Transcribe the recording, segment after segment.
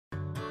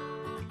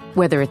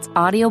Whether it's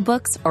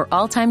audiobooks or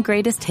all-time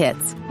greatest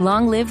hits,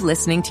 long live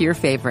listening to your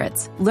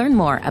favorites. Learn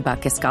more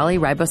about Kisqali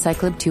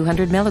Ribociclib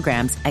 200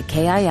 milligrams at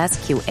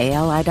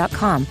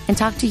KISQALI.com and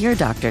talk to your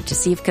doctor to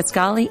see if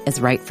Kisqali is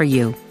right for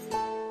you.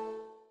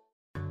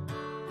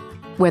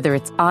 Whether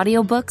it's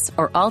audiobooks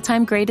or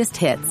all-time greatest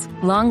hits,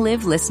 long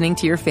live listening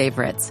to your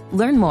favorites.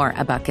 Learn more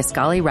about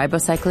Kisqali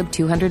Ribociclib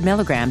 200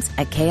 milligrams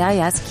at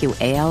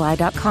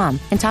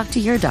KISQALI.com and talk to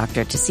your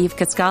doctor to see if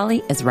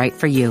Kisqali is right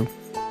for you.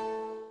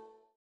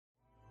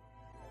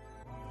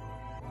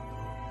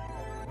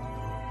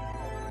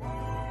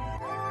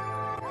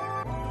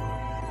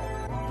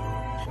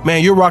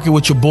 Man, you're rocking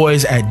with your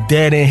boys at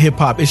Dead End Hip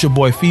Hop. It's your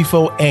boy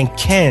FIFO and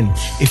Ken.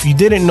 If you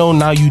didn't know,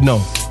 now you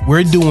know.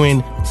 We're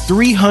doing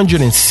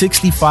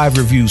 365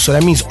 reviews. So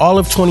that means all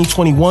of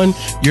 2021,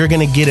 you're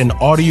going to get an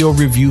audio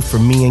review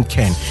from me and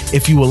Ken.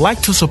 If you would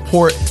like to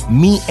support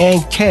me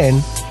and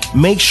Ken,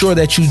 make sure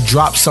that you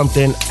drop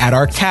something at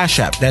our Cash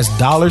App. That's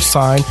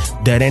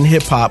 $ Dead End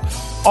Hip Hop.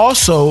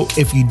 Also,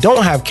 if you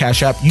don't have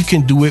Cash App, you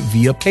can do it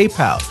via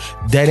PayPal,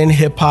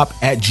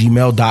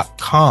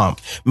 deadendhiphop@gmail.com.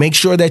 Make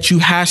sure that you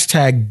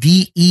hashtag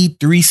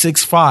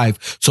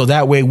DE365 so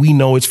that way we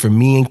know it's for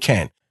me and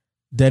Ken.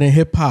 Dead End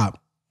Hip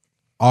Hop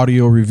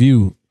audio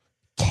review.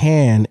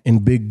 K.A.A.N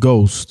and Big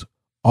Ghost,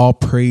 all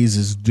praise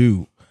is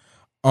due.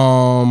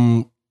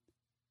 Never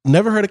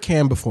heard of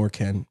K.A.A.N before,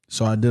 Ken,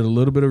 so I did a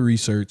little bit of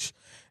research,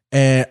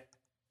 and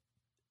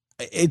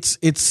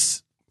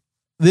this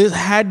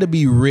had to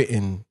be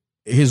written.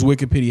 His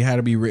Wikipedia had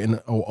to be written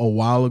a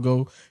while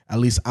ago. At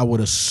least I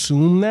would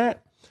assume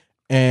that.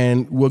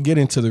 And we'll get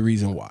into the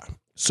reason why.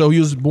 So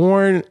he was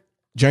born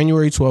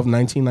January 12,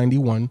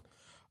 1991.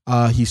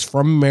 He's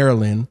from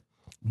Maryland.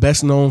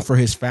 Best known for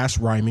his fast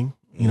rhyming.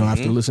 You know,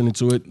 after listening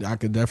to it, I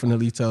could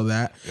definitely tell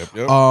that.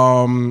 Yep.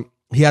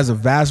 He has a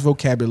vast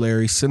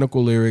vocabulary,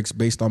 cynical lyrics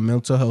based on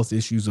mental health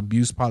issues,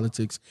 abuse,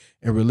 politics,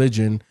 and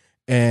religion,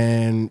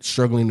 and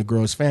struggling to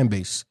grow his fan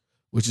base,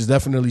 which is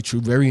definitely true.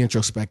 Very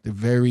introspective,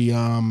 very,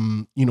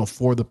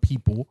 for the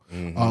people,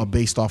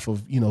 based off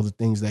of, the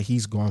things that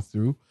he's gone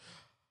through.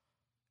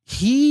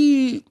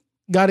 He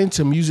got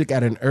into music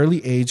at an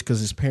early age because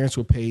his parents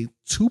would pay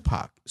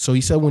Tupac. So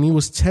he said when he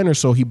was 10 or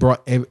so, he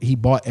bought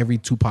every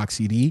Tupac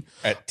CD.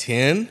 At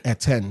 10? At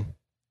 10.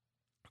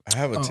 I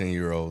have a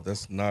 10-year-old.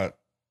 That's not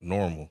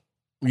normal.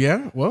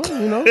 Yeah, well,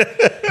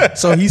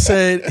 So he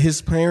said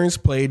his parents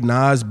played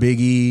Nas,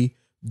 Biggie,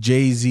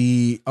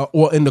 Jay-Z,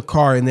 in the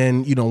car, and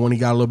then when he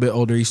got a little bit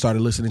older, he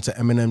started listening to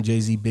Eminem,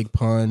 Jay-Z, Big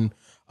Pun,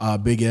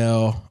 Big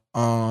L,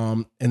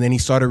 and then he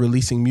started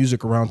releasing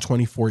music around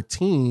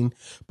 2014.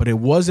 But it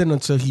wasn't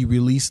until he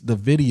released the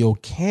video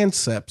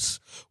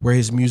Concepts where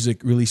his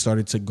music really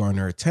started to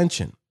garner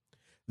attention.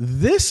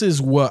 This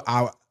is what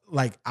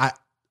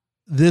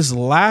this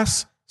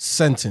last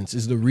sentence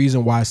is the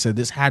reason why I said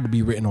this had to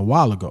be written a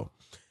while ago.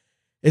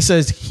 It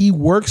says he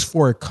works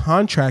for a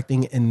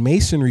contracting and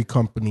masonry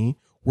company,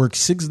 works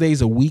 6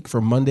 days a week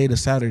from Monday to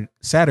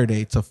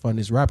Saturday to fund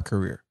his rap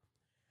career.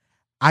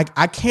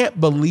 I can't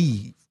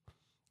believe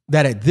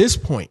that at this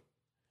point,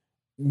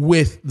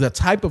 with the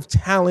type of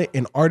talent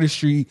and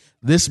artistry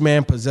this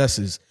man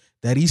possesses,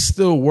 that he's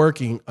still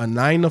working a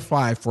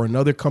 9-to-5 for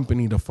another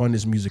company to fund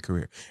his music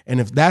career. And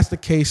if that's the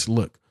case,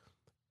 look,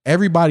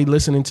 everybody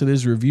listening to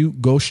this review,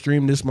 go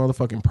stream this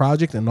motherfucking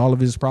project and all of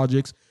his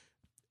projects.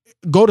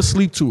 Go to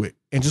sleep to it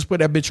and just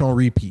put that bitch on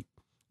repeat.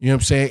 You know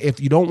what I'm saying?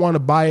 If you don't want to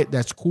buy it,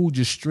 that's cool.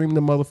 Just stream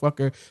the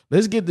motherfucker.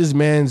 Let's get this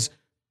man's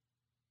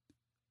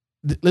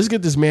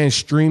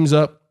streams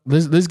up.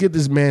 Let's get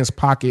this man's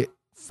pocket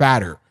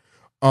fatter.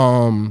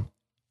 And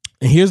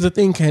here's the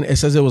thing, Ken. It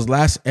says it was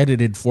last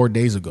edited 4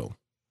 days ago.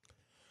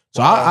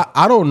 So wow.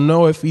 I don't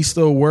know if he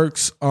still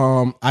works.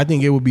 I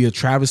think it would be a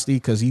travesty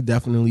because he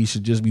definitely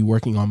should just be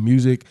working on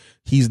music.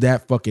 He's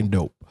that fucking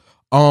dope.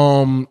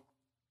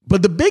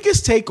 But the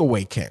biggest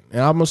takeaway, Ken,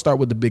 and I'm going to start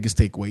with the biggest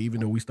takeaway,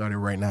 even though we started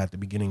right now at the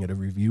beginning of the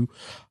review.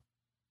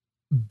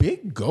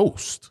 Big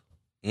Ghost.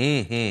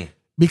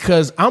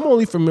 Because I'm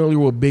only familiar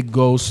with Big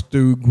Ghost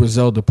through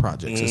Griselda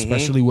projects,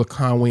 especially with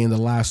Conway in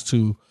the last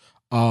two.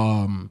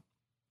 But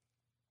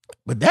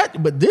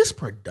this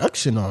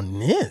production on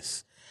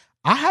this,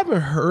 I haven't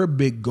heard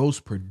Big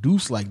Ghost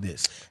produce like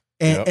this.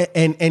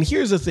 And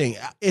here's the thing.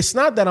 It's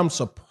not that I'm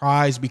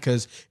surprised,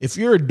 because if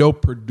you're a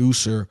dope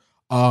producer,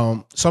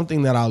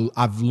 something that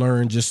I've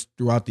learned just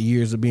throughout the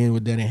years of being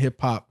with Dead End Hip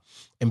Hop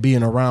and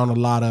being around a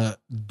lot of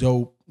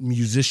dope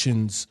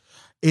musicians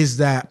is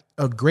that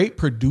a great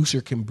producer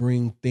can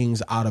bring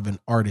things out of an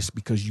artist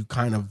because you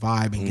kind of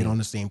vibe and get on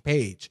the same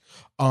page.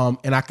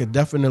 And I could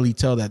definitely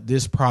tell that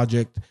this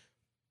project,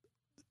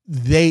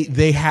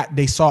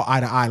 they saw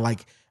eye to eye.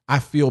 Like, I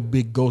feel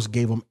Big Ghost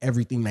gave him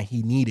everything that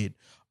he needed.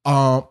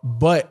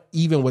 But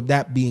even with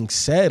that being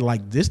said,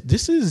 like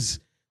this is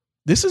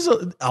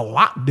a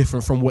lot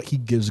different from what he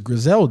gives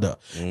Griselda.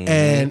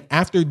 And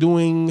after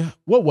doing,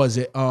 what was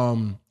it?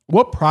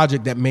 What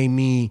project that made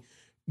me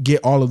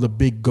get all of the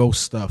Big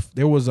Ghost stuff?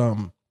 There was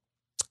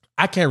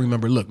I can't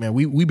remember. Look, man,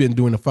 we've been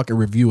doing a fucking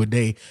review a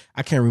day.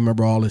 I can't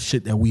remember all the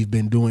shit that we've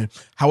been doing.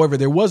 However,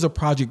 there was a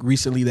project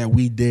recently that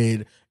we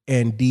did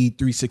in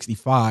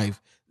D365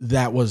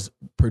 that was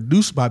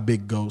produced by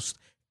Big Ghost.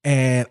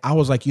 And I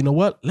was like, you know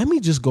what? Let me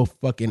just go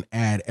fucking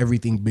add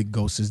everything Big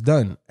Ghost has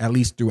done, at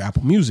least through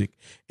Apple Music.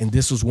 And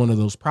this was one of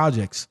those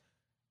projects.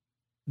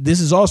 This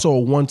is also a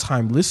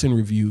one-time listen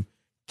review.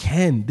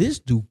 This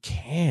dude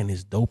K.A.A.N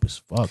is dope as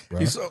fuck,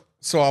 bro.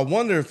 So I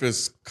wonder if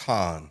it's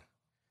K.A.A.N.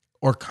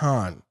 Or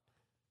K.A.A.N.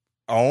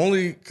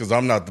 Only because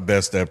I'm not the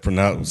best at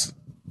pronounce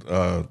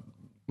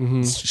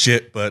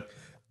shit, but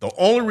the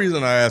only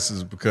reason I ask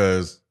is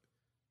because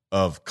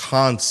of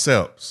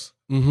concepts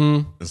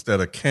instead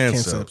of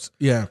concepts.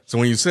 Yeah. So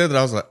when you said that,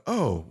 I was like,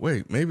 oh,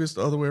 wait, maybe it's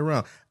the other way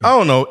around. I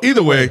don't know.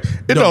 Either way,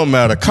 it don't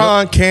matter.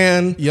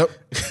 K.A.A.N. Yep.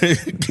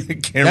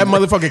 That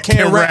motherfucker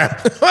can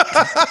rap.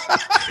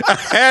 I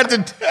had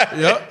to.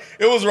 Yep.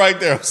 It was right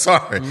there. I'm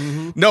sorry.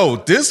 No,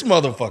 this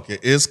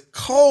motherfucker is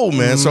cold,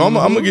 man. So I'm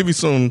gonna give you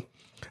some.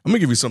 I'm gonna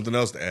give you something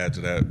else to add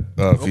to that,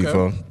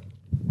 FIFA.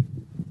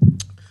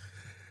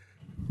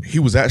 He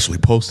was actually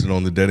posted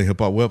on the Dead and Hip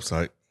Hop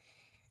website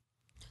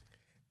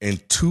in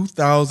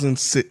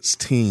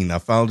 2016. I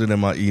found it in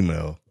my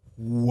email.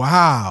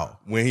 Wow.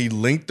 When he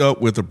linked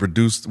up with the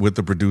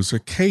producer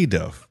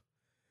K.A.A.N.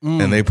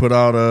 And they put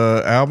out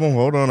an album.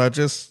 Hold on, I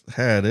just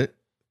had it.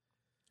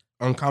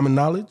 Uncommon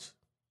Knowledge?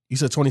 You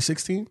said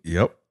 2016?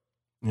 Yep.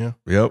 Yeah.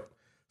 Yep.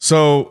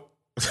 So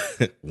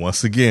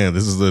once again,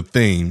 this is the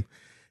theme.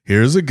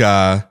 Here's a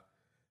guy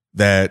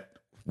that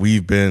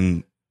we've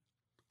been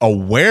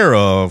aware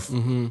of,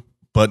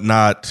 but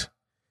not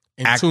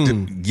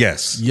active.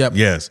 Yes. Yep.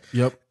 Yes.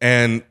 Yep.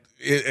 And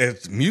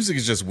music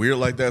is just weird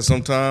like that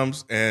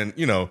sometimes. And,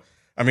 you know,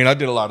 I mean, I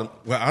did a lot of,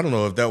 well, I don't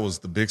know if that was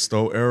the Big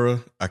Stowe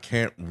era. I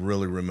can't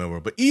really remember.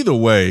 But either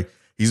way,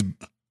 he's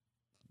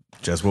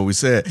just what we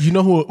said. You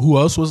know who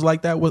else was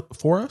like that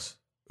for us?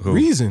 Who?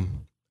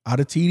 Reason out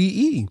of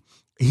TDE.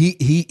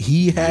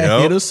 He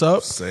had hit us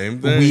up.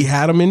 Same thing. We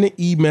had him in the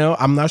email.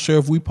 I'm not sure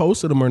if we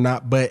posted him or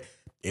not, but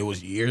it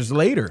was years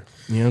later.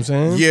 You know what I'm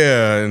saying?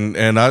 Yeah,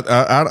 and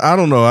I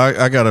don't know.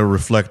 I got to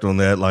reflect on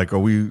that. Like, are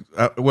we?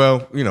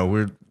 Well, you know,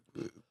 we're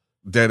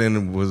Dead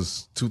End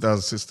was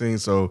 2016,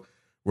 so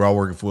we're all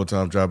working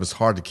full-time job. It's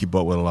hard to keep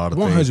up with a lot of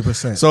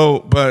 100%. things. So,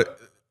 but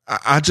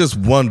I just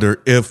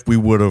wonder if we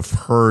would have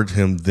heard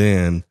him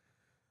then.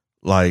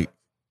 Like,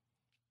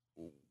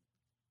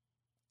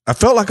 I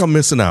felt like I'm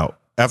missing out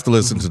after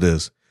listening to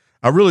this.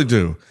 I really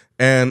do.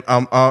 And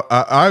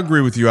I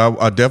agree with you.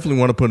 I definitely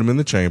want to put him in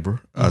the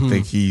chamber. I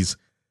think he's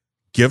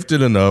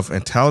gifted enough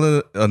and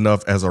talented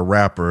enough as a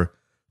rapper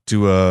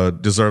to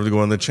deserve to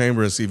go in the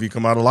chamber and see if he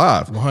come out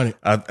alive. 100.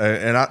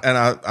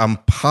 I'm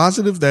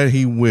positive that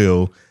he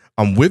will.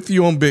 I'm with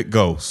you on Big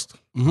Ghost.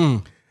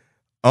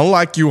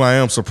 Unlike you, I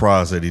am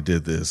surprised that he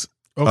did this.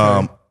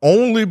 Okay.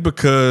 Only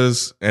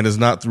because, and it's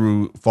not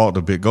through fault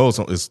of Big Ghost,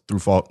 it's through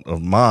fault of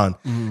mine,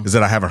 is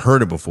that I haven't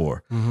heard it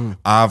before.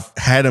 I've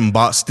had him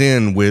boxed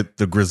in with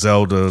the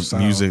Griselda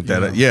music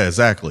that, yeah,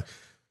 exactly.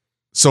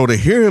 So to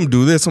hear him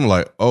do this, I'm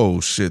like, oh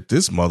shit,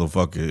 this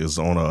motherfucker is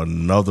on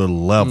another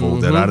level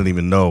that I didn't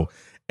even know.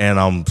 And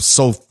I'm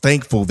so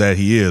thankful that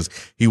he is.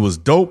 He was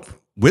dope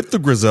with the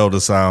Griselda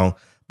sound,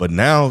 but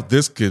now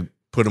this could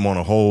put him on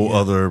a whole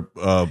other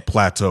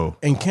plateau.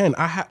 And Ken,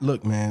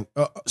 look, man.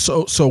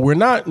 So we're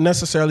not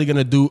necessarily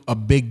gonna do a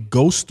Big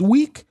Ghost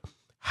week.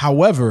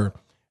 However,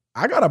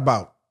 I got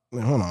about.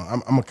 Hold on,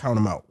 I'm gonna count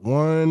them out.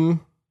 One.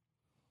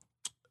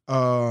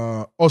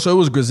 So it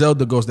was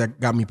Griselda Ghost that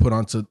got me put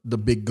onto the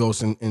Big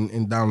Ghost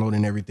and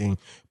downloading everything.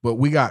 But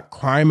we got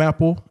Crime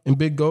Apple and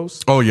Big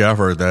Ghost. Oh yeah, I've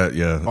heard that.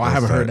 Yeah. Oh, I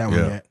haven't heard that one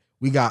yet.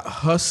 We got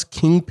Huss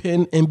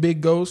Kingpin and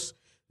Big Ghost.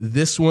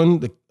 This one,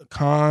 the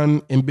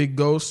K.A.A.N and Big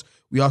Ghost.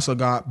 We also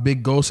got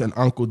Big Ghost and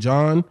Uncle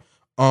John.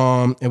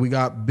 And we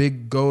got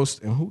Big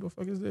Ghost and who the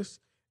fuck is this?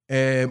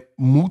 And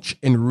Mooch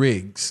and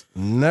Riggs.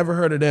 Never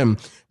heard of them.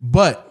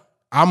 But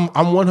I'm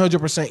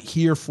 100%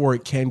 here for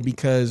it, Ken,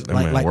 because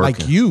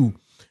like you,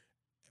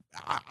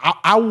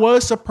 I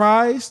was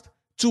surprised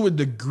to a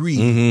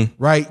degree,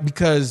 right?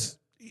 Because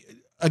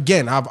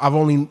again, I've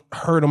only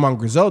heard them on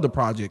Griselda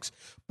projects,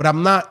 but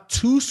I'm not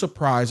too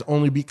surprised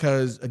only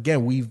because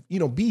again, we've,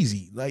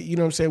 Beezy, like, you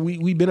know what I'm saying?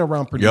 We've been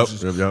around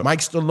producers. Yep. Mike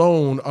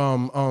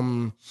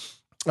Stallone,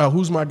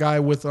 who's my guy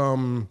with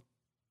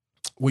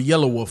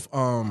Yellow Wolf,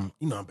 I'm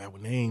bad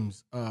with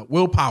names,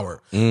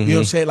 Willpower. You know what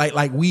I'm saying?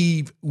 Like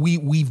we've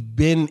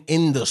been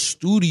in the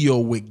studio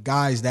with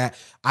guys that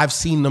I've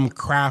seen them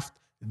craft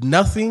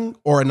nothing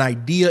or an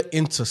idea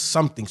into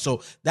something.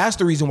 So that's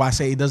the reason why I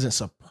say it doesn't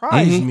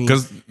surprise me.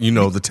 Because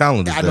the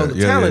talent is there. I know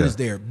the talent is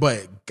there,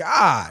 but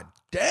God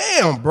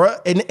damn, bro.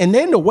 And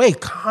then the way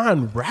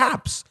K.A.A.N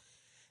raps,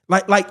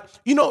 like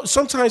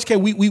sometimes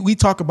we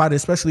talk about it,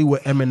 especially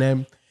with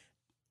Eminem.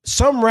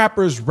 Some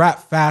rappers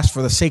rap fast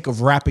for the sake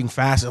of rapping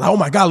fast. And oh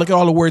my God, look at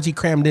all the words he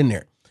crammed in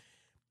there.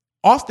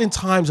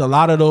 Oftentimes, a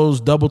lot of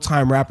those double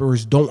time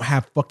rappers don't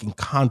have fucking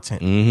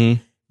content.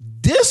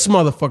 This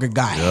motherfucker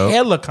got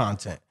hella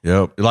content.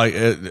 Yep. Like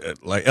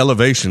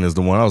Elevation is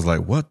the one I was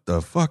like, what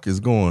the fuck is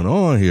going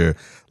on here?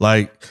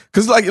 Like,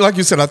 cause like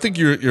you said, I think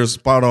you're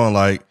spot on.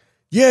 Like,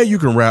 yeah, you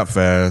can rap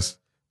fast.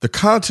 The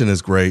content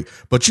is great.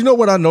 But you know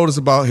what I noticed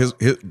about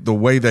the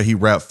way that he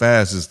rapped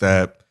fast is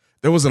that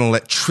there was an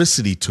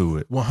electricity to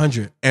it.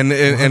 100. And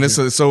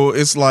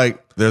it's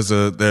like there's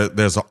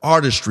an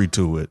artistry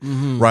to it.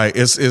 Right.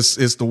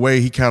 It's the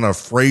way he kind of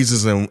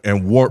phrases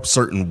and warps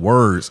certain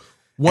words.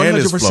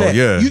 100%.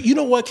 Yeah. You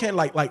know what, Ken?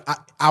 Like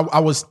I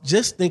was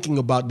just thinking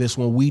about this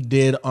when we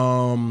did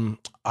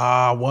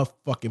what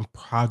fucking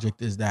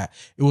project is that?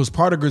 It was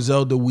part of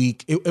Griselda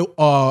Week.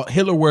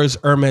 Hitler Wears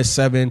Hermes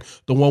 7,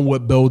 the one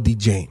with Bill D.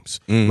 James,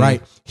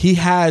 right? He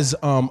has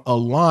a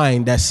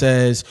line that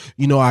says,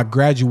 you know, I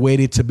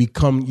graduated to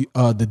become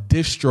the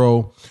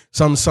distro,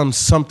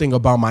 something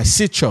about my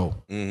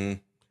sitcho.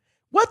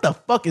 What the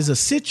fuck is a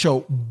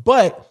sitcho?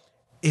 But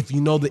if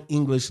you know the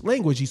English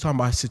language, he's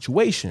talking about a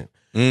situation.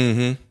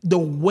 The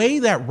way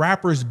that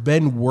rappers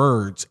bend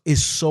words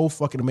is so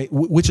fucking amazing,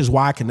 which is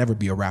why I can never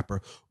be a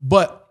rapper.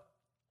 But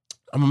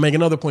I'm gonna make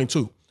another point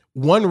too.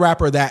 One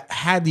rapper that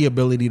had the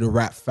ability to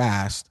rap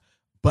fast,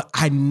 but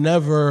I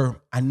never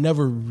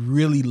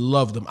really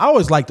loved him. I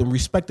always liked him,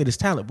 respected his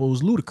talent, but it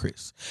was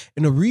Ludacris.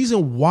 And the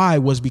reason why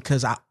was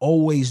because I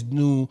always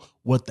knew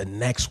what the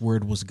next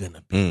word was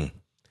gonna be.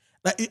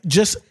 Like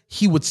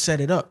he would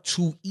set it up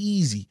too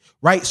easy,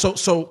 right?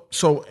 So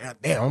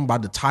damn, I'm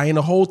about to tie in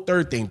the whole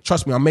third thing.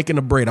 Trust me, I'm making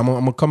a braid. I'm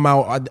gonna come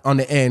out on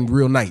the end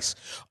real nice.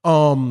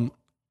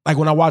 Like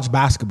when I watch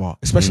basketball,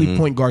 especially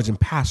point guards and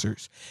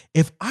passers,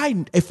 if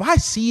I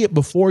see it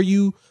before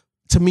you,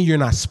 to me, you're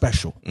not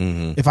special.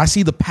 If I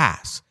see the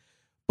pass.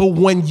 But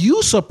when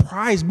you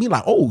surprise me,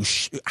 like, oh,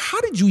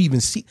 how did you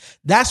even see?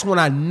 That's when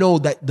I know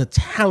that the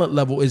talent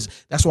level is.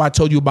 That's why I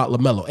told you about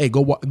LaMelo. Hey,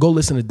 go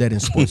listen to Dead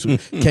in Sports.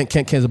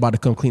 Ken's about to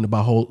come clean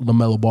about whole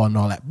LaMelo Ball and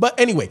all that. But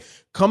anyway,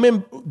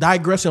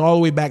 digressing all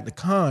the way back to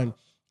K.A.A.N.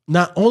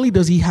 Not only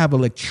does he have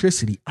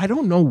electricity, I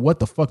don't know what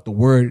the fuck the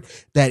word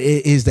that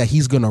is that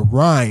he's gonna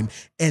rhyme,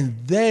 and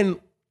then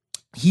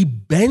he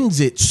bends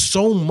it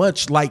so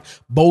much like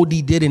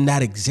Bodie did in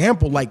that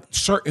example, like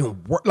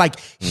certain word, like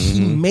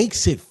he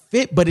makes it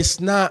fit, but it's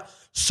not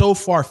so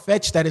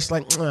far-fetched that it's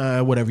like,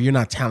 whatever, you're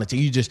not talented.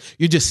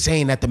 You're just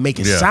saying that to make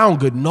it sound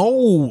good. No,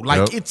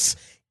 like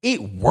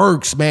it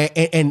works, man.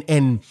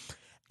 And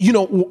you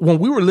know, when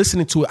we were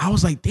listening to it, I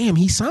was like, damn,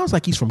 he sounds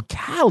like he's from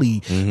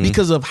Cali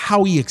because of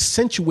how he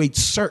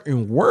accentuates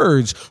certain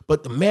words,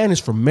 but the man is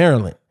from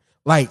Maryland.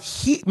 Like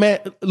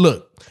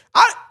look,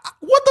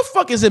 what the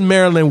fuck is in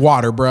Maryland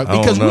water, bro?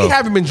 Because we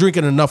haven't been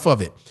drinking enough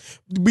of it.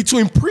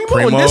 Between Primo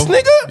and this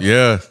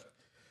nigga?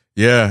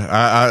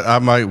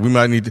 Yeah. We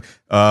might need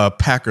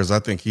Packers. I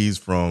think he's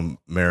from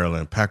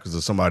Maryland. Packers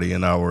are somebody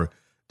in our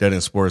Dead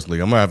in Sports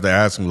League. I'm gonna have to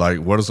ask him, like,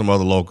 what are some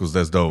other locals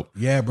that's dope?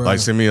 Yeah, bro. Like,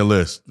 send me a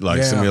list.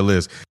 Send me a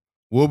list.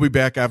 We'll be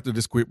back after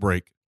this quick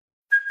break.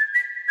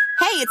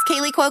 Hey, it's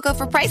Kaylee Cuoco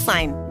for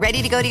Priceline.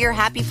 Ready to go to your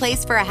happy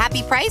place for a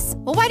happy price?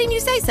 Well, why didn't you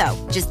say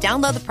so? Just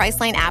download the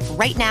Priceline app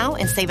right now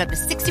and save up to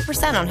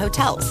 60% on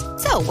hotels.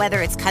 So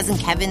whether it's Cousin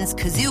Kevin's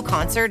Kazoo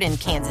Concert in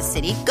Kansas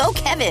City, go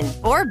Kevin,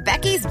 or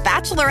Becky's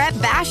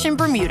Bachelorette Bash in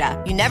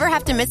Bermuda, you never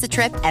have to miss a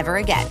trip ever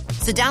again.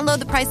 So download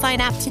the Priceline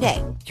app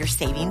today. Your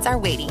savings are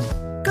waiting.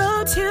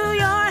 Go to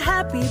your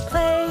happy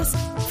place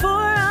for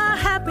a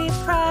happy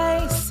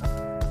price.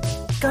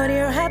 Go to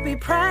your happy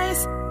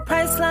price,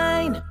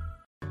 Priceline.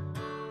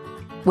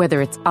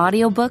 Whether it's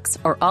audiobooks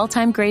or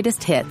all-time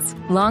greatest hits,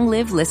 long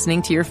live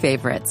listening to your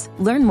favorites.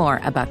 Learn more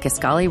about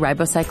Kisqali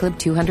Ribociclib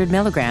 200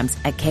 milligrams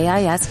at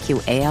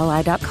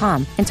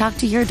KISQALI.com and talk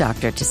to your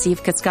doctor to see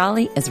if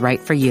Kisqali is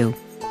right for you.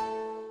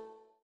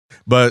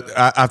 But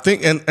I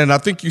think, and I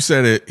think you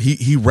said it,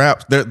 he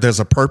raps, there's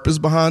a purpose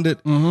behind it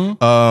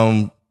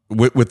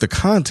with the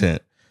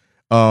content.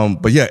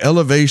 But yeah,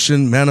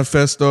 Elevation,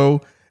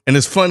 Manifesto, and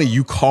it's funny,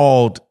 you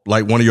called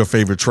like one of your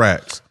favorite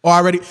tracks. Oh,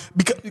 already?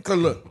 Because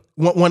look,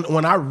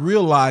 when I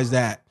realized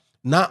that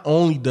not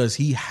only does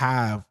he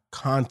have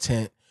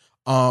content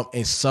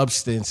and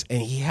substance,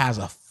 and he has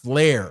a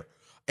flair,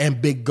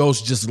 and Big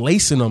Ghost just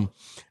lacing him.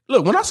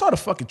 Look, when I saw the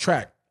fucking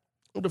track,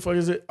 what the fuck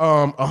is it?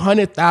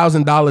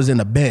 $100,000 in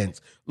the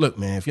Benz. Look,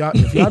 man, if y'all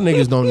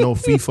niggas don't know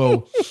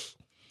FIFO,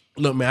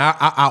 look, man,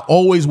 I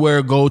always wear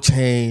a gold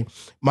chain.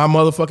 My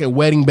motherfucking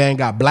wedding band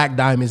got black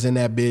diamonds in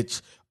that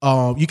bitch.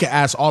 You can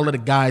ask all of the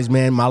guys,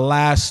 man. My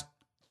last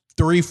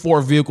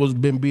 3-4 vehicles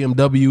been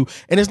BMW,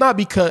 and it's not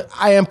because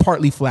I am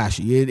partly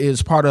flashy. It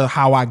is part of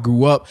how I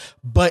grew up,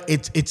 but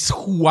it's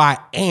who I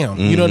am.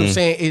 You know what I'm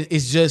saying?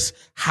 It's just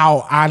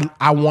how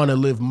I want to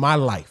live my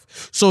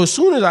life. So as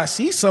soon as I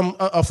see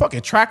a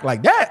fucking track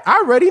like that, I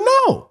already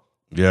know.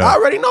 Yeah, I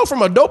already know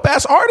from a dope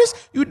ass artist.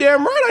 You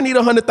damn right. I need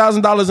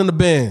 $100,000 in the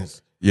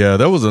Benz. Yeah,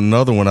 there was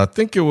another one. I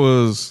think it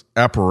was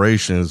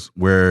Apparitions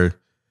where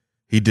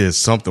he did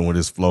something with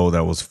his flow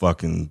that was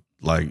fucking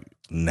like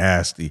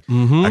nasty.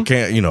 I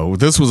can't,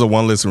 this was a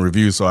one listen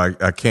review, so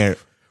I can't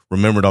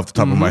remember it off the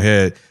top of my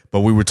head.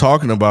 But we were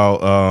talking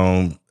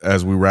about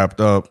as we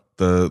wrapped up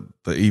the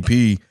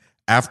EP,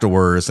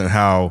 afterwards and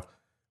how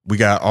we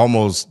got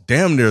almost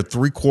damn near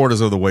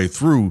 3/4 of the way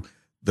through.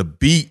 The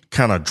beat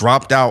kind of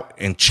dropped out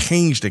and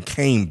changed and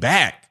came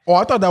back. Oh,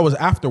 I thought that was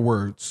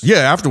afterwards. Yeah,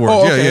 afterwards.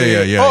 Oh,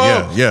 okay.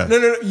 Yeah.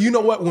 No. You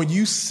know what? When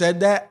you said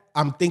that,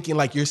 I'm thinking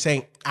like you're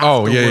saying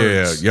Oh,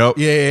 afterwards. Yep.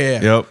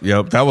 Yeah.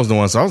 Yep. That was the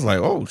one. So I was like,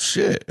 oh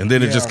shit. And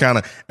then it just kind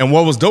of, and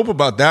what was dope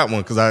about that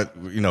one, because it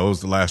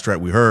was the last track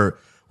we heard,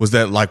 was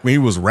that like when he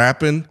was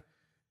rapping,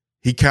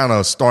 he kind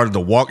of started to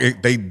walk.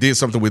 They did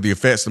something with the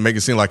effects to make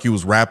it seem like he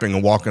was rapping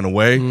and walking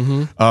away,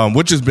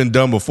 which has been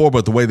done before,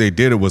 but the way they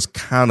did it was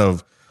kind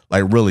of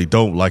like really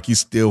dope. Like he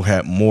still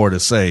had more to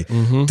say.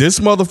 This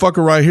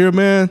motherfucker right here,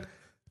 man,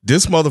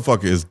 this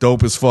motherfucker is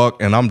dope as fuck.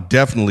 And I'm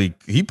definitely,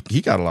 he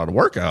got a lot of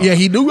work out. Yeah,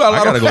 he do got a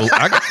lot of work.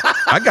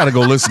 I gotta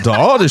go listen to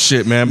all this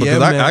shit, man,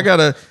 because I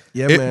gotta,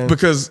 man.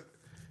 Because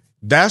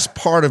that's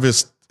part of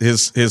his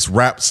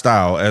rap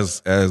style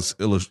as it's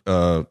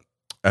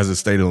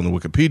stated on the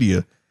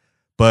Wikipedia.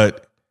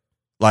 But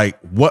like,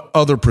 what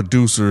other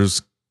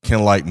producers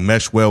can like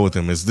mesh well with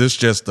him? Is this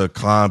just a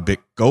K.A.A.N Big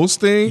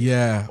Ghost thing?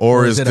 Yeah.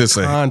 Or is it this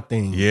a K.A.A.N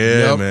thing?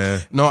 Yeah,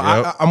 man. No,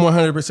 I'm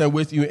 100%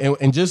 with you.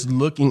 And just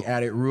looking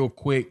at it real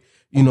quick,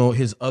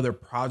 his other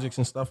projects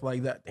and stuff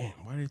like that. Damn,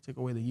 why did it take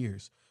away the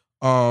years?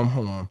 Hold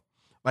on.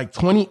 Like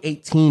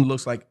 2018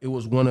 looks like it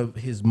was one of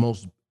his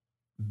most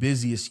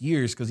busiest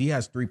years because he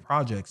has 3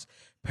 projects: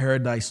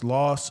 Paradise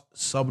Lost,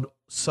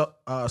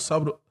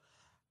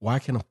 why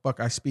can't the fuck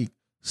I speak?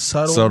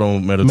 Subtle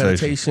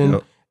meditation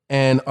yep.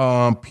 And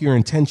Pure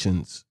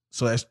Intentions.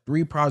 So that's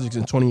 3 projects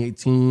in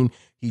 2018.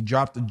 He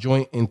dropped a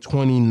joint in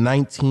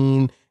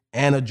 2019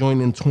 and a joint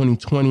in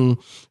 2020.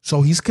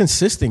 So he's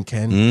consistent,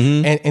 Ken.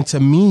 And to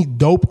me,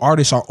 dope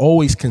artists are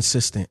always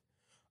consistent.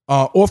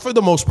 Or for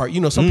the most part,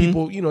 some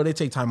people, they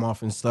take time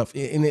off and stuff.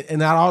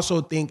 And I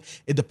also think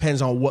it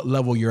depends on what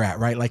level you're at,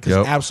 right? Like,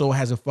 because Absol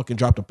hasn't fucking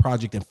dropped a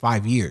project in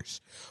 5 years.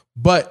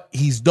 But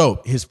he's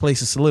dope. His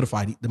place is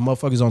solidified. The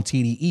motherfucker's on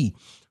TDE.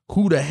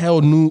 Who the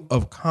hell knew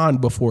of K.A.A.N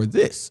before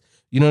this?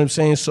 You know what I'm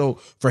saying? So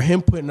for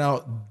him putting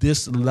out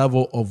this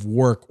level of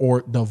work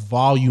or the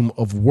volume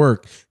of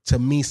work, to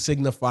me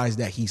signifies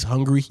that he's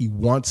hungry, he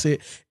wants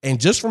it. And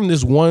just from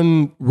this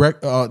one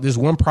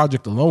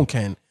project alone,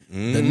 Ken,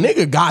 the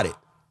nigga got it.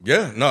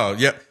 Yeah, no,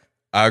 yeah,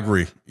 I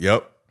agree.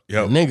 Yep. The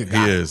nigga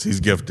got it. He's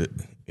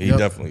gifted. He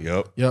definitely,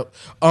 Yep.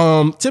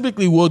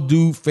 Typically we'll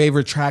do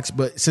favorite tracks,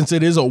 but since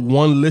it is a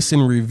one listen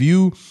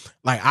review,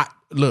 like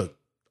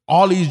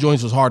all these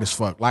joints was hard as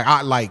fuck.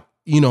 Like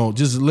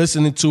just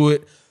listening to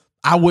it,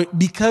 I would,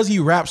 because he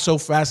raps so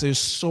fast, there's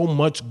so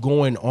much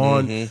going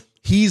on.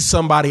 He's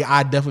somebody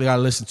I definitely got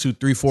to listen to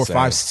 3, 4,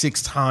 5,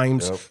 6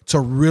 times to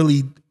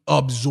really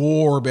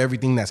absorb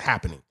everything that's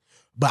happening.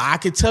 But I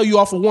could tell you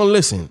off of one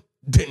listen,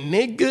 the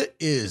nigga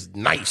is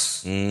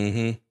nice.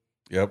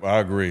 Yep, I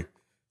agree.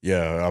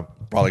 Yeah, I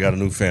probably got a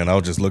new fan. I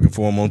was just looking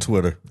for him on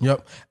Twitter.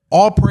 Yep.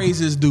 All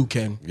praises due,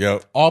 Ken.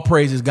 Yep. All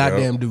praises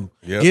goddamn due.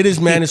 Yep. Get this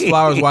man his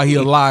flowers while he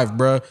alive,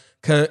 bro.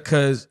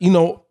 Cause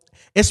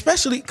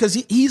especially because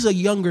he's a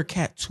younger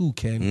cat too,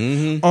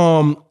 Ken.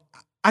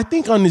 I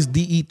think on this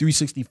DE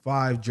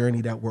 365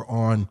 journey that we're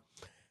on,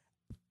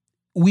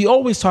 we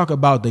always talk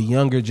about the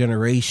younger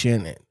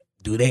generation and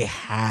do they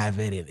have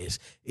it?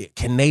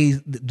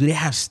 And do they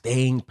have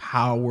staying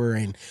power?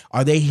 And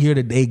are they here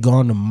today,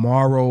 gone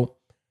tomorrow?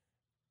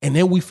 And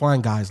then we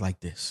find guys like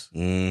this.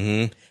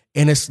 And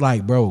it's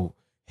like, bro,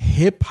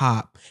 hip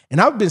hop, and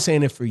I've been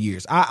saying it for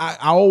years. I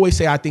always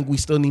say I think we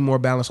still need more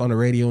balance on the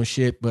radio and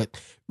shit, but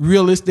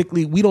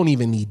realistically, we don't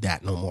even need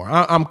that no more.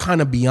 I'm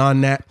kind of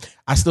beyond that.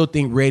 I still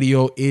think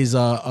radio is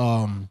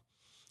an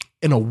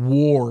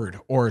award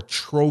or a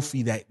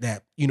trophy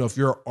that if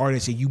you're an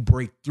artist and you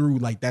break through,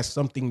 like that's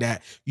something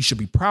that you should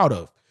be proud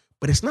of.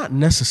 But it's not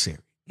necessary.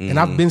 And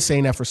I've been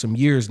saying that for some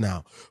years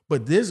now.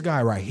 But this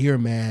guy right here,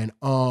 man,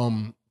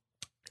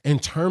 in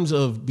terms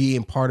of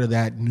being part of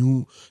that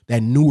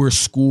newer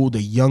school,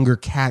 the younger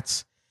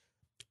cats,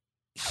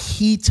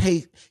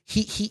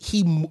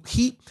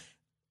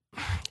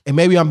 and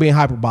maybe I'm being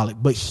hyperbolic,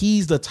 but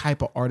he's the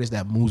type of artist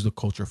that moves the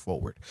culture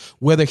forward.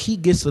 Whether he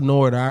gets the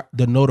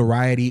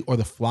notoriety or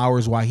the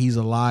flowers while he's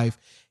alive,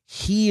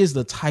 he is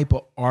the type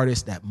of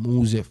artist that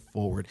moves it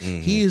forward.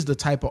 He is the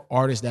type of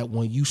artist that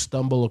when you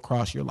stumble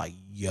across, you're like,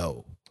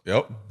 yo,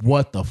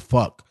 what the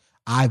fuck?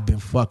 I've been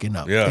fucking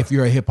up. If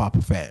you're a hip hop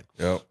fan.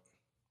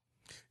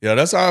 Yeah,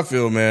 that's how I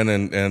feel, man.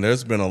 And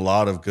there's been a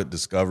lot of good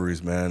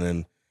discoveries,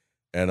 man.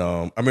 And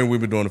I mean,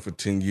 we've been doing it for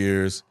 10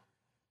 years.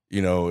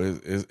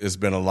 It's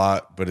been a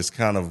lot, but it's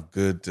kind of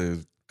good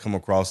to come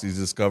across these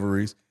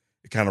discoveries.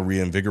 It kind of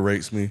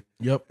reinvigorates me.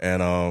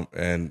 And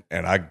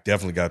I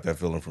definitely got that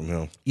feeling from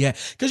him. Yeah,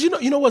 because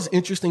you know what's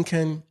interesting,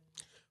 Ken?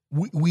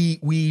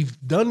 We've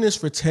done this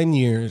for 10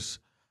 years.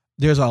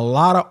 There's a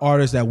lot of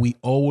artists that we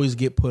always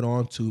get put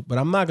onto, but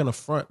I'm not gonna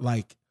front,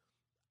 like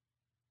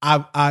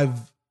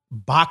I've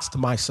boxed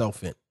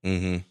myself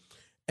in.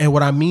 And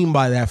what I mean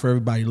by that, for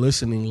everybody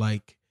listening,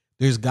 like,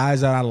 there's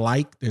guys that I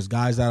like, there's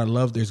guys that I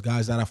love, there's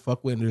guys that I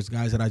fuck with, and there's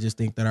guys that I just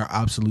think that are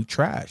absolute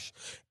trash.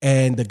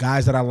 And the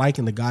guys that I like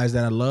and the guys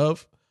that I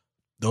love,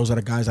 those are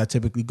the guys I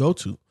typically go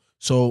to.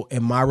 So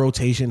in my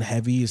rotation,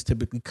 heavy is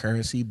typically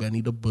Currency,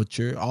 Benny the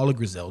Butcher, all of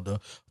Griselda,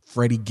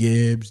 Freddie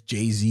Gibbs,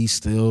 Jay-Z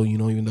still,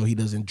 even though he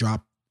doesn't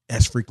drop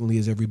as frequently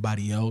as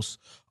everybody else.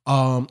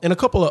 And a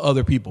couple of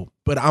other people.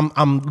 But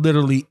I'm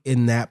literally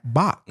in that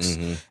box.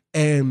 Mm-hmm.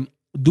 And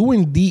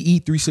doing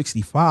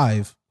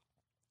DE365,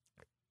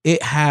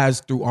 it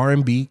has through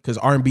R&B, because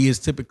R&B is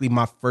typically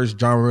my first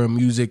genre of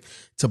music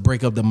to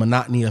break up the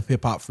monotony of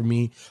hip hop for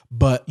me.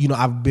 But,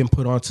 I've been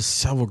put on to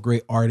several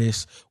great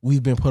artists.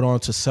 We've been put on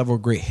to several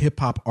great hip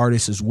hop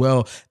artists as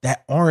well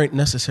that aren't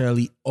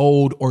necessarily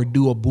old or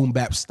do a boom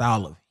bap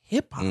style of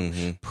hip hop.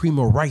 Mm-hmm.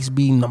 Primo Rice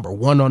being number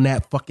 1 on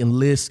that fucking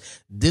list.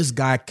 This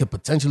guy could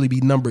potentially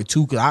be number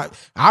 2 because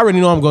I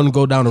already know I'm going to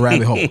go down the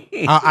rabbit hole.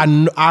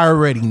 I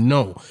already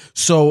know.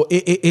 So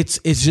it's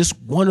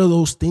just one of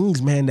those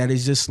things, man, that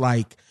is just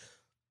like,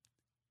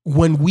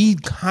 when we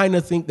kind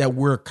of think that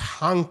we're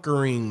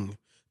conquering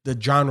the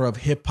genre of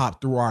hip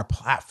hop through our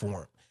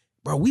platform,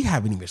 bro, we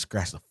haven't even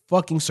scratched the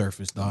fucking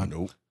surface, dog.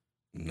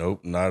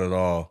 Nope, not at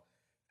all.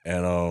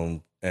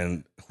 And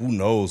who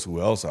knows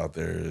who else out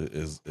there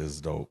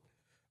is dope.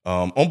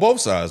 On both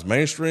sides,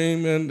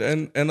 mainstream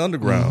and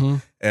underground. Mm-hmm.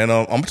 And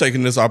I'm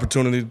taking this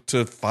opportunity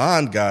to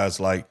find guys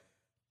like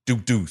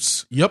Duke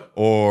Deuce. Yep.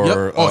 Or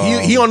yep.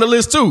 Oh, he on the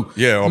list too.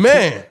 Yeah, or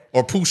man.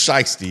 Or Pooh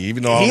Shiesty,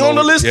 even though he on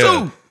the list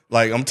too.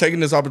 Like, I'm taking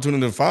this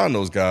opportunity to find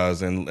those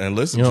guys and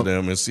listen to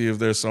them and see if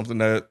there's something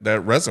that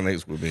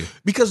resonates with me.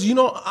 Because,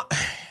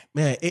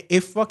 man, it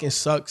fucking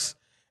sucks.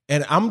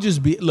 And I'm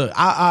just look,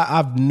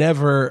 I've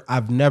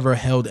never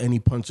held any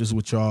punches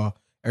with y'all,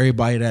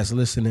 everybody that's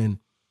listening.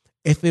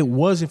 If it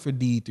wasn't for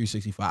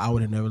D365, I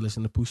would have never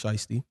listened to Pooh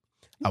Shiesty.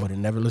 I would have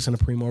never listened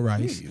to Primo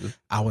Rice.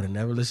 I would have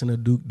never listened to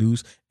Duke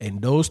Deuce.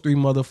 And those 3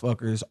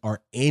 motherfuckers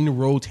are in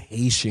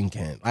rotation,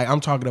 Ken. Like, I'm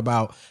talking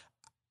about,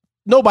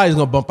 nobody's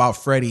gonna bump out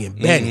Freddie and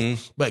Benny,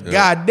 but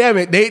God damn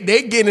it, they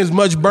getting as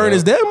much burn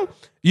as them.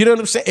 You know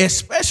what I'm saying?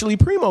 Especially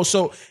Primo.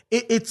 So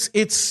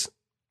it's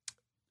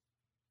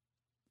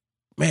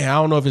man, I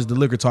don't know if it's the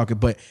liquor talking,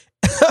 but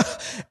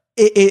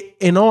it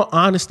in all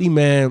honesty,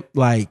 man,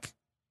 like,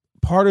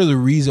 part of the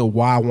reason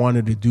why I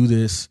wanted to do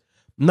this,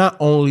 not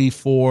only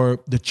for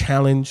the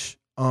challenge,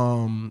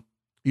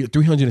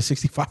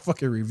 365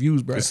 fucking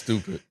reviews, bro. It's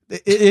stupid.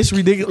 It's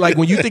ridiculous. Like,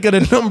 when you think of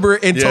the number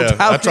in totality.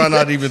 I try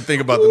not to even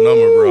think about the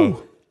number,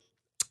 bro.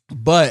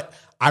 But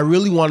I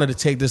really wanted to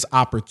take this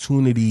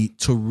opportunity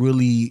to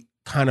really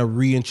kind of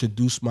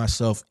reintroduce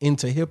myself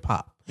into hip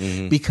hop.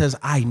 Mm-hmm. Because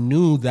I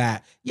knew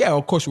that,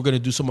 of course, we're going to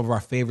do some of our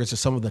favorites and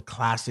some of the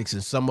classics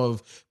and some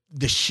of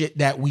the shit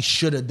that we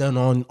should have done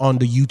on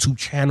the YouTube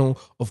channel,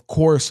 of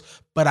course.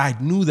 But I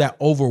knew that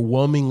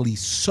overwhelmingly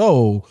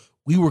so,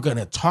 we were going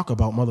to talk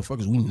about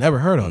motherfuckers we never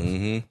heard of.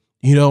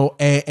 Mm-hmm.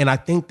 And I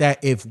think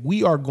that if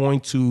we are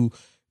going to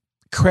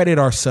credit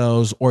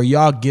ourselves, or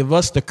y'all give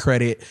us the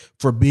credit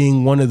for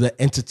being one of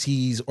the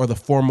entities or the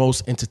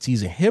foremost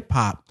entities in hip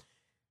hop,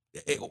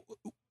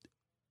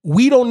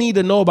 we don't need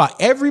to know about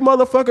every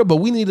motherfucker, but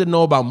we need to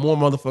know about more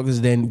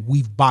motherfuckers than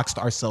we've boxed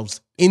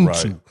ourselves into.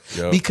 Right.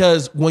 Yep.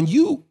 Because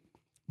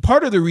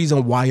part of the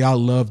reason why y'all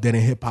love Dead in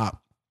Hip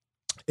Hop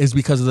is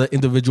because of the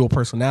individual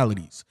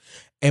personalities.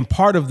 And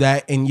part of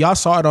that, and y'all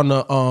saw it on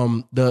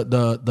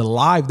the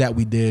live that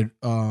we did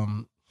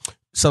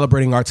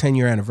celebrating our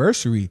 10-year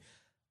anniversary.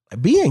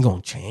 B ain't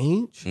gonna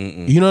change.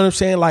 Mm-mm. You know what I'm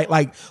saying?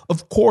 Like,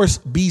 of course,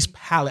 B's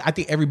palette, I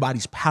think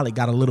everybody's palette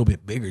got a little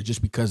bit bigger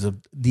just because of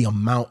the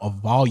amount of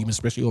volume,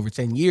 especially over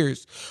 10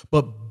 years.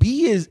 But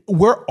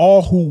we're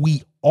all who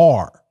we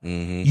are.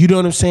 Mm-hmm. You know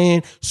what I'm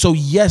saying? So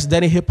yes,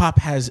 Dead in Hip Hop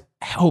has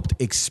helped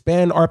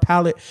expand our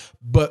palette,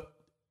 but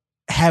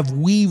have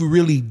we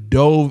really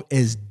dove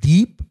as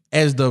deep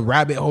as the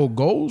rabbit hole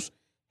goes?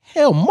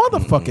 Hell,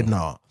 motherfucking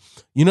no.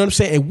 You know what I'm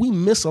saying? And we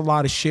miss a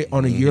lot of shit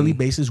on a yearly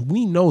basis.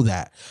 We know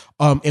that.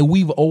 And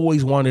we've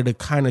always wanted to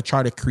kind of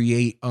try to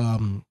create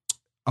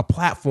a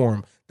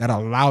platform that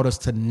allowed us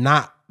to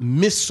not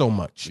miss so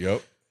much.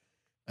 Yep.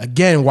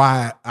 Again,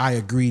 why I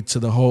agreed to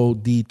the whole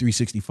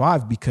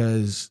D365,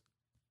 because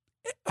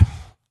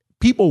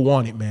people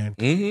want it, man.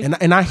 Mm-hmm.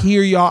 And I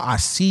hear y'all. I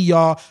see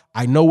y'all.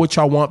 I know what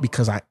y'all want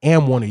because I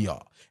am one of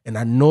y'all. And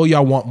I know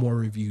y'all want more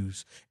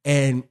reviews.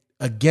 And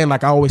again,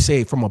 like I always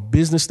say, from a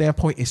business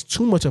standpoint, it's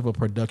too much of a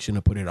production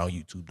to put it on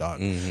YouTube, dog.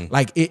 Mm-hmm.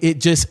 Like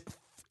it just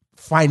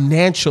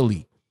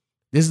financially,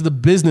 this is the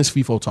business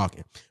FIFO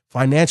talking.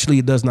 Financially,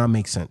 it does not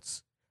make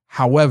sense.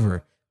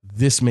 However,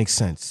 this makes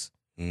sense.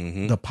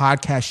 Mm-hmm. The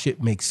podcast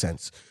shit makes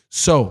sense.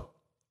 So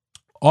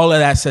all of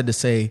that said to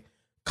say,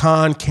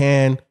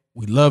 K.A.A.N,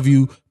 we love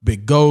you.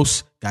 Big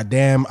Ghost,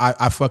 goddamn,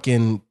 I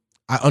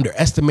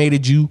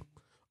underestimated you.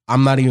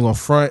 I'm not even gonna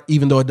front,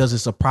 even though it doesn't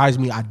surprise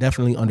me. I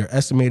definitely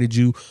underestimated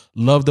you.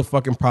 Love the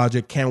fucking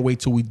project. Can't wait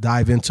till we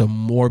dive into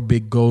more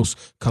Big Ghost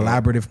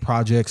collaborative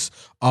projects.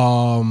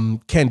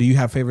 Ken, do you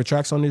have favorite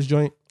tracks on this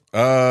joint?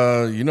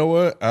 You know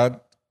what? I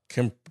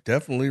can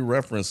definitely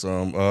reference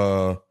some.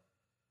 I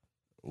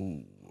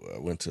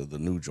went to the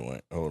new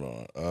joint. Hold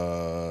on.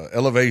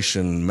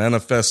 Elevation,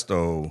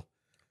 Manifesto,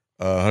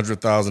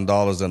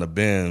 $100,000 in a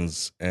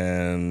Benz,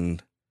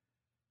 and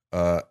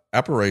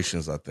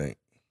Apparitions, I think.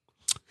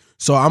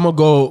 So I'm gonna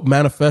go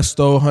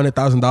Manifesto,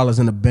 $100,000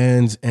 in the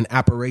Benz, and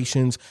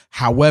Apparitions.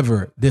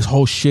 However, this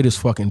whole shit is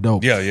fucking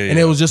dope. Yeah. And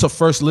it was just a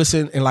first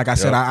listen, and like I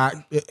said,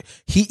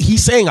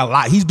 he's saying a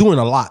lot. He's doing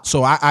a lot.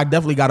 So I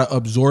definitely got to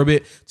absorb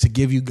it to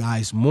give you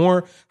guys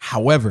more.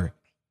 However,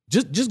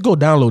 just go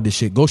download this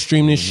shit. Go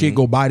stream this shit.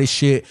 Go buy this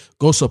shit.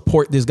 Go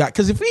support this guy.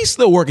 Because if he's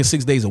still working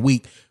 6 days a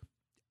week,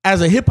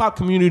 as a hip hop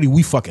community,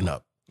 we fucking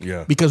up.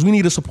 Yeah. Because we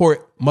need to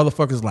support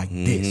motherfuckers like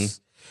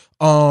this.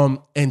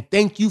 And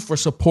thank you for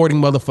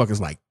supporting motherfuckers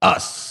like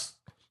us.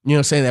 You know what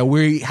I'm saying? That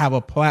we have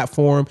a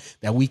platform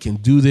that we can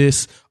do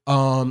this.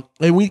 And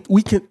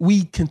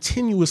we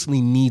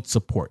continuously need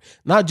support,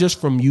 not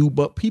just from you,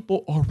 but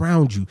people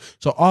around you.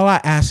 So all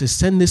I ask is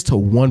send this to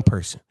one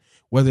person,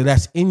 whether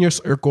that's in your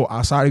circle,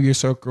 outside of your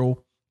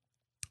circle,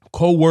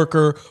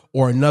 co-worker,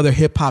 or another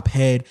hip hop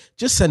head.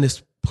 Just send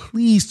this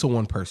please to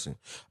one person.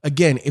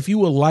 Again, if you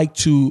would like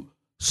to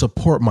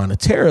support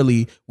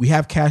monetarily, we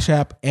have Cash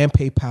App and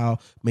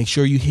PayPal. Make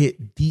sure you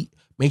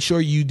make sure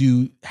you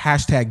do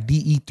hashtag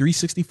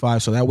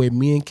DE365 so that way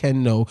me and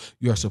Ken know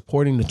you are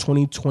supporting the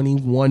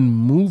 2021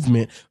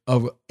 movement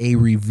of a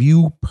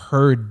review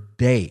per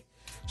day.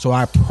 So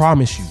I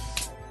promise you,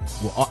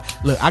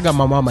 look, I got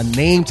my mama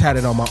name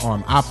tatted on my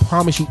arm. I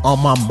promise you on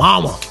my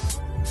mama,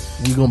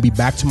 we're going to be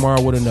back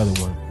tomorrow with another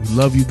one. We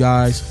love you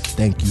guys.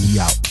 Thank you. We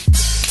out.